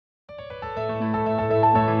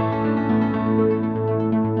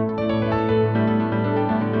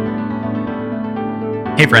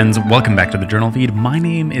Hey friends, welcome back to the Journal Feed. My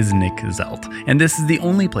name is Nick Zelt, and this is the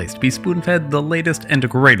only place to be spoon-fed the latest and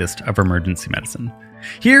greatest of emergency medicine.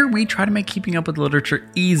 Here, we try to make keeping up with literature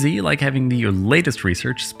easy, like having the latest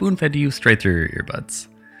research spoon-fed to you straight through your earbuds.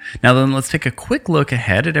 Now then, let's take a quick look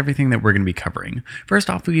ahead at everything that we're going to be covering. First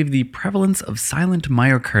off, we have the prevalence of silent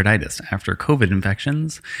myocarditis after COVID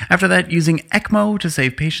infections. After that, using ECMO to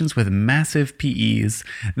save patients with massive PEs.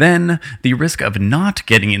 Then, the risk of not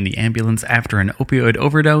getting in the ambulance after an opioid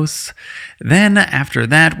overdose. Then, after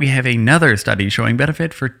that, we have another study showing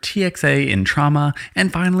benefit for TXA in trauma.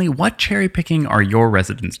 And finally, what cherry picking are your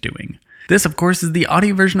residents doing? This, of course, is the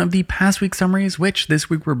audio version of the past week summaries, which this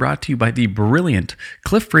week were brought to you by the brilliant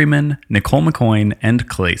Cliff Freeman, Nicole McCoyne, and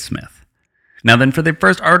Clay Smith. Now then, for the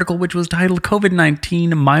first article, which was titled COVID-19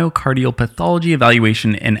 Myocardial Pathology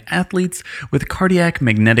Evaluation in Athletes with Cardiac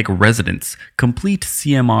Magnetic Resonance, Complete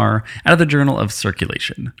CMR, out of the Journal of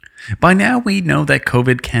Circulation. By now, we know that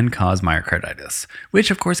COVID can cause myocarditis,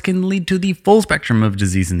 which of course can lead to the full spectrum of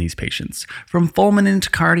disease in these patients, from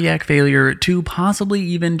fulminant cardiac failure to possibly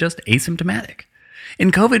even just asymptomatic. In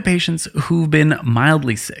COVID patients who've been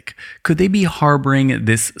mildly sick, could they be harboring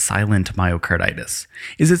this silent myocarditis?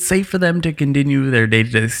 Is it safe for them to continue their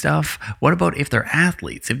day-to-day stuff? What about if they're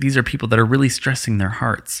athletes, if these are people that are really stressing their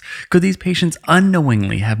hearts? Could these patients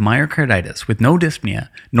unknowingly have myocarditis with no dyspnea,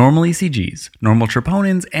 normal ECGs, normal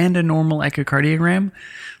troponins, and a normal echocardiogram?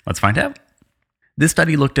 Let's find out. This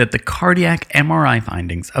study looked at the cardiac MRI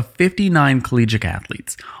findings of 59 collegiate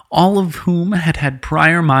athletes, all of whom had had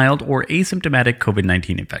prior mild or asymptomatic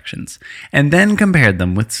COVID-19 infections, and then compared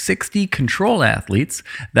them with 60 control athletes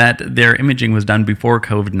that their imaging was done before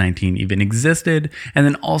COVID-19 even existed, and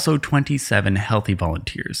then also 27 healthy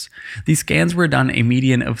volunteers. These scans were done a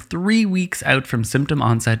median of 3 weeks out from symptom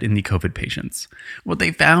onset in the COVID patients. What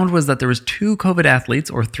they found was that there was 2 COVID athletes,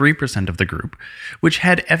 or 3% of the group, which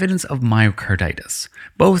had evidence of myocarditis.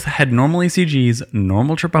 Both had normal ECGs,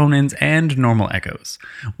 normal troponins, and normal echoes.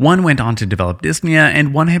 One went on to develop dyspnea,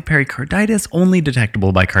 and one had pericarditis only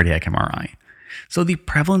detectable by cardiac MRI. So the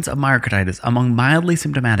prevalence of myocarditis among mildly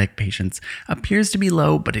symptomatic patients appears to be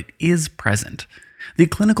low, but it is present. The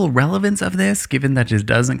clinical relevance of this, given that it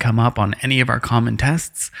doesn't come up on any of our common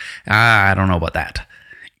tests, I don't know about that.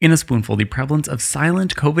 In a spoonful, the prevalence of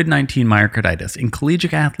silent COVID-19 myocarditis in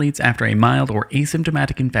collegiate athletes after a mild or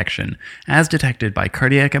asymptomatic infection, as detected by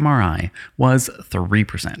cardiac MRI, was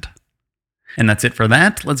 3%. And that's it for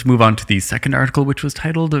that. Let's move on to the second article, which was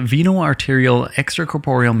titled Veno-Arterial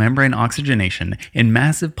Extracorporeal Membrane Oxygenation in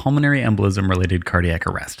Massive Pulmonary Embolism-Related Cardiac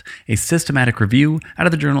Arrest, a systematic review out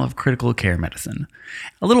of the Journal of Critical Care Medicine.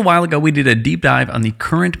 A little while ago, we did a deep dive on the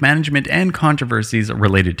current management and controversies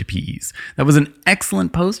related to PEs. That was an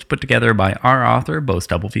excellent post put together by our author, Bo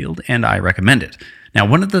Stubblefield, and I recommend it. Now,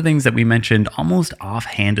 one of the things that we mentioned almost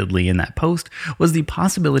offhandedly in that post was the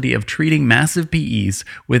possibility of treating massive PEs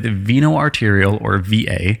with veno-arterial, or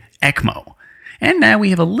VA, ECMO. And now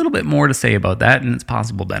we have a little bit more to say about that and its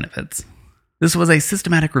possible benefits. This was a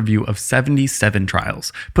systematic review of 77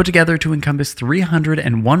 trials, put together to encompass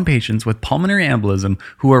 301 patients with pulmonary embolism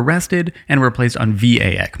who were arrested and were placed on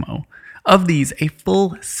VA ECMO. Of these, a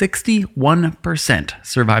full 61%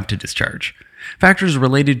 survived to discharge. Factors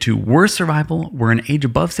related to worse survival were an age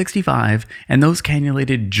above 65 and those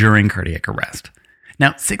cannulated during cardiac arrest.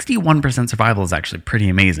 Now, 61% survival is actually pretty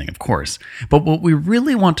amazing, of course, but what we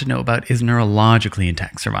really want to know about is neurologically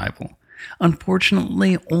intact survival.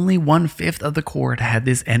 Unfortunately, only 1/5 of the cohort had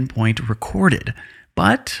this endpoint recorded,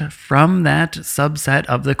 but from that subset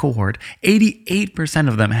of the cohort, 88%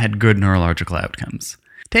 of them had good neurological outcomes.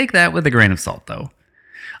 Take that with a grain of salt, though.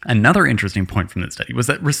 Another interesting point from this study was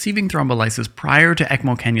that receiving thrombolysis prior to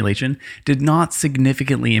ECMO cannulation did not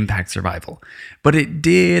significantly impact survival, but it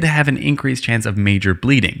did have an increased chance of major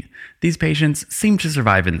bleeding. These patients seemed to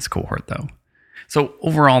survive in this cohort, though. So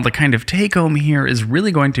overall, the kind of take-home here is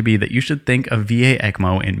really going to be that you should think of VA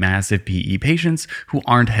ECMO in massive PE patients who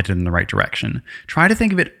aren't headed in the right direction. Try to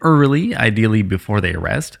think of it early, ideally before they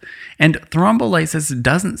arrest, and thrombolysis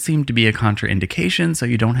doesn't seem to be a contraindication, so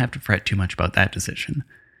you don't have to fret too much about that decision.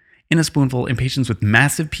 In a spoonful, in patients with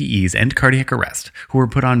massive PEs and cardiac arrest who were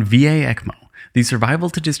put on VA ECMO, the survival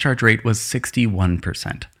to discharge rate was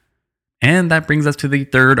 61%. And that brings us to the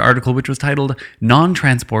third article, which was titled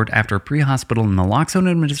Non-Transport After Pre-Hospital Naloxone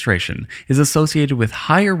Administration is Associated with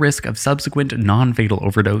Higher Risk of Subsequent Non-Fatal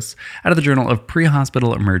Overdose, out of the Journal of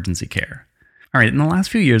Pre-Hospital Emergency Care. Alright, in the last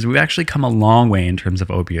few years, we've actually come a long way in terms of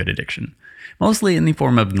opioid addiction, mostly in the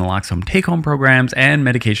form of naloxone take-home programs and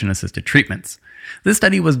medication-assisted treatments. This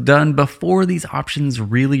study was done before these options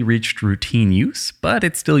really reached routine use, but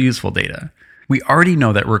it's still useful data. We already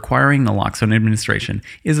know that requiring naloxone administration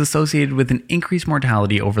is associated with an increased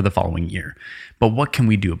mortality over the following year, but what can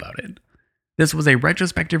we do about it? This was a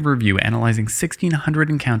retrospective review analyzing 1,600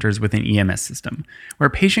 encounters with an EMS system, where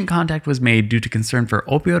patient contact was made due to concern for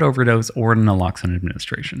opioid overdose or naloxone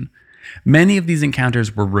administration. Many of these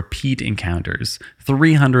encounters were repeat encounters,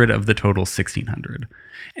 300 of the total 1,600.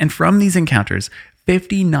 And from these encounters,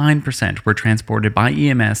 59% were transported by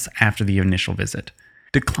EMS after the initial visit.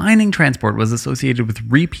 Declining transport was associated with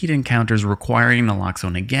repeat encounters requiring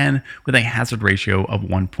naloxone again, with a hazard ratio of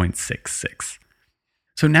 1.66.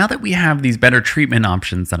 So now that we have these better treatment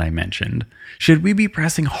options that I mentioned, should we be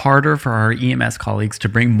pressing harder for our EMS colleagues to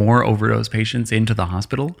bring more overdose patients into the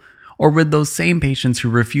hospital? Or would those same patients who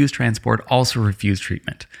refuse transport also refuse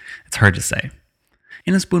treatment? It's hard to say.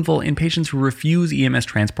 In a spoonful, in patients who refuse EMS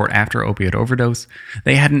transport after opioid overdose,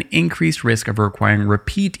 they had an increased risk of requiring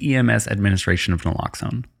repeat EMS administration of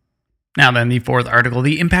naloxone. Now then, the fourth article,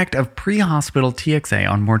 the impact of pre-hospital TXA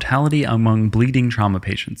on mortality among bleeding trauma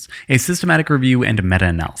patients, a systematic review and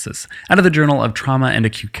meta-analysis, out of the Journal of Trauma and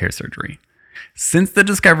Acute Care Surgery. Since the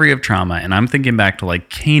discovery of trauma, and I'm thinking back to like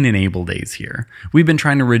Cain and Abel days here, we've been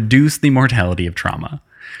trying to reduce the mortality of trauma.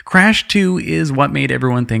 Crash 2 is what made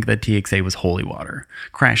everyone think that TXA was holy water.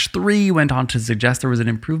 Crash 3 went on to suggest there was an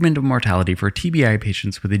improvement of mortality for TBI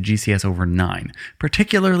patients with a GCS over 9,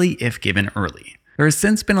 particularly if given early. There has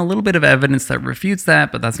since been a little bit of evidence that refutes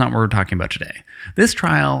that, but that's not what we're talking about today. This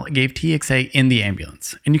trial gave TXA in the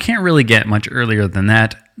ambulance, and you can't really get much earlier than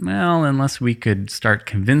that, well, unless we could start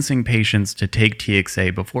convincing patients to take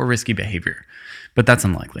TXA before risky behavior, but that's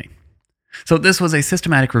unlikely. So this was a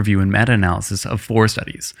systematic review and meta-analysis of 4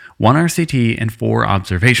 studies, 1 RCT and 4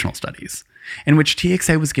 observational studies, in which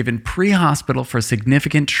TXA was given pre-hospital for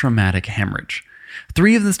significant traumatic hemorrhage.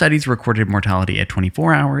 3 of the studies recorded mortality at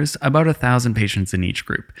 24 hours, about 1,000 patients in each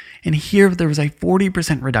group. And here there was a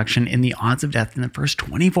 40% reduction in the odds of death in the first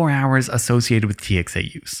 24 hours associated with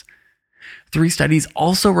TXA use. 3 studies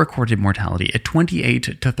also recorded mortality at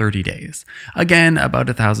 28 to 30 days. Again, about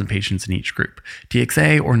 1,000 patients in each group,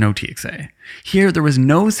 TXA or no TXA. Here there was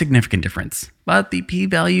no significant difference, but the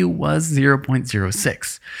p-value was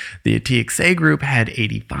 0.06. The TXA group had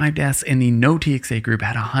 85 deaths and the no TXA group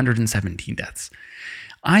had 117 deaths.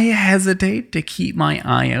 I hesitate to keep my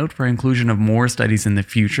eye out for inclusion of more studies in the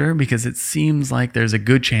future because it seems like there's a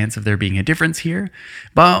good chance of there being a difference here,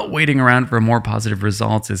 but waiting around for more positive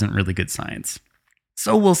results isn't really good science.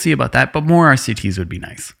 So we'll see about that, but more RCTs would be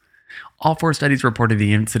nice. All 4 studies reported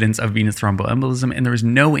the incidence of venous thromboembolism and there was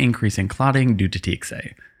no increase in clotting due to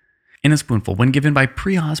TXA. In a spoonful, when given by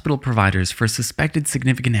pre-hospital providers for suspected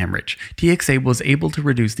significant hemorrhage, TXA was able to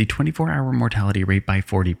reduce the 24-hour mortality rate by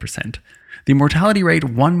 40%. The mortality rate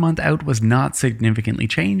 1 month out was not significantly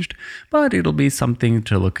changed, but it'll be something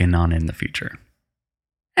to look in on in the future.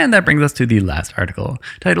 And that brings us to the last article,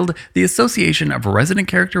 titled The Association of Resident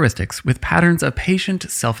Characteristics with Patterns of Patient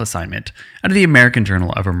Self-Assignment, out of the American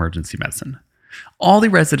Journal of Emergency Medicine. All the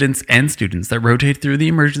residents and students that rotate through the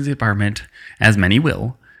emergency department, as many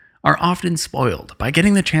will, are often spoiled by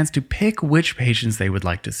getting the chance to pick which patients they would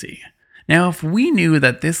like to see. Now, if we knew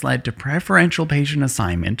that this led to preferential patient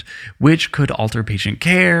assignment, which could alter patient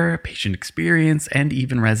care, patient experience, and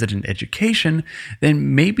even resident education,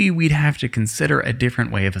 then maybe we'd have to consider a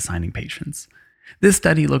different way of assigning patients. This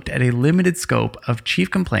study looked at a limited scope of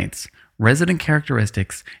chief complaints, resident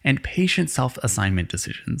characteristics, and patient self-assignment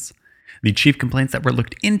decisions. The chief complaints that were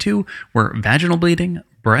looked into were vaginal bleeding,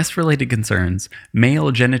 breast-related concerns,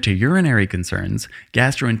 male genitourinary concerns,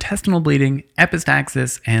 gastrointestinal bleeding,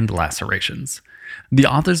 epistaxis, and lacerations. The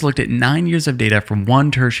authors looked at 9 years of data from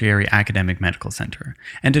 1 tertiary academic medical center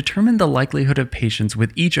and determined the likelihood of patients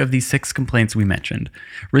with each of the 6 complaints we mentioned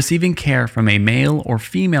receiving care from a male or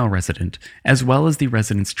female resident, as well as the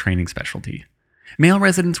resident's training specialty. Male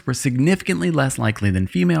residents were significantly less likely than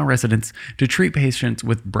female residents to treat patients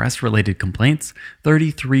with breast-related complaints,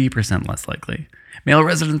 33% less likely. Male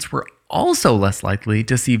residents were also less likely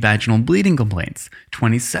to see vaginal bleeding complaints,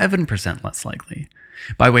 27% less likely.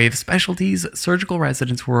 By way of specialties, surgical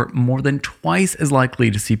residents were more than twice as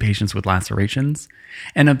likely to see patients with lacerations,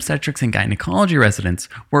 and obstetrics and gynecology residents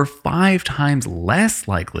were 5 times less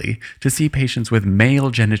likely to see patients with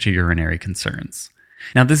male genitourinary concerns.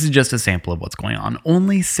 Now, this is just a sample of what's going on.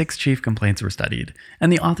 Only 6 chief complaints were studied,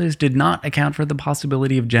 and the authors did not account for the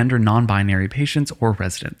possibility of gender non-binary patients or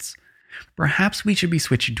residents. Perhaps we should be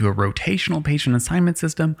switching to a rotational patient assignment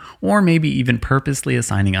system, or maybe even purposely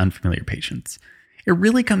assigning unfamiliar patients. It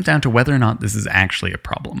really comes down to whether or not this is actually a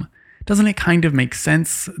problem. Doesn't it kind of make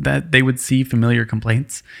sense that they would see familiar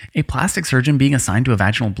complaints? A plastic surgeon being assigned to a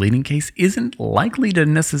vaginal bleeding case isn't likely to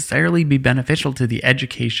necessarily be beneficial to the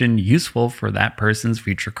education useful for that person's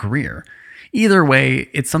future career. Either way,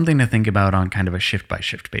 it's something to think about on kind of a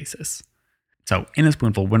shift-by-shift basis. So, in a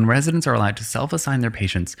spoonful, when residents are allowed to self-assign their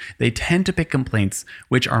patients, they tend to pick complaints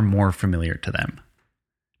which are more familiar to them.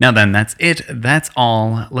 Now then, that's it. That's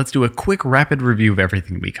all. Let's do a quick rapid review of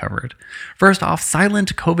everything we covered. First off,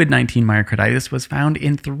 silent COVID-19 myocarditis was found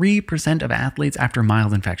in 3% of athletes after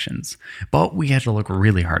mild infections, but we had to look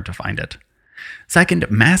really hard to find it. Second,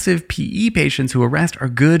 massive PE patients who arrest are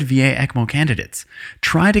good VA ECMO candidates.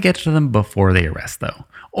 Try to get to them before they arrest, though.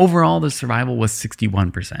 Overall, the survival was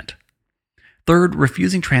 61%. Third,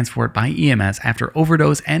 refusing transport by EMS after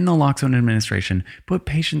overdose and naloxone administration put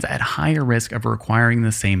patients at higher risk of requiring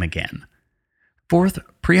the same again. Fourth,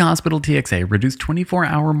 pre-hospital TXA reduced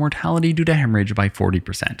 24-hour mortality due to hemorrhage by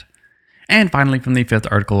 40%. And finally, from the fifth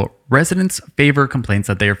article, residents favor complaints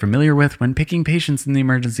that they are familiar with when picking patients in the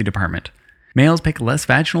emergency department. Males pick less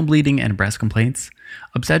vaginal bleeding and breast complaints.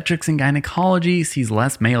 Obstetrics and gynecology sees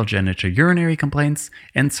less male genitourinary complaints,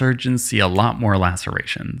 and surgeons see a lot more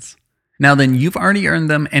lacerations. Now then, you've already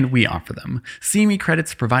earned them and we offer them. CME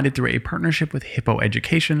credits provided through a partnership with Hippo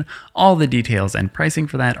Education. All the details and pricing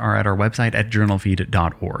for that are at our website at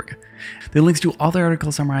JournalFeed.org. The links to all the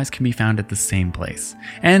articles summarized can be found at the same place.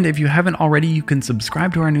 And if you haven't already, you can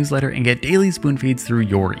subscribe to our newsletter and get daily spoon feeds through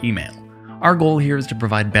your email. Our goal here is to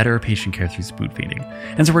provide better patient care through spoon feeding.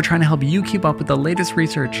 And so we're trying to help you keep up with the latest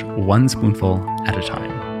research one spoonful at a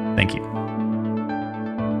time. Thank you.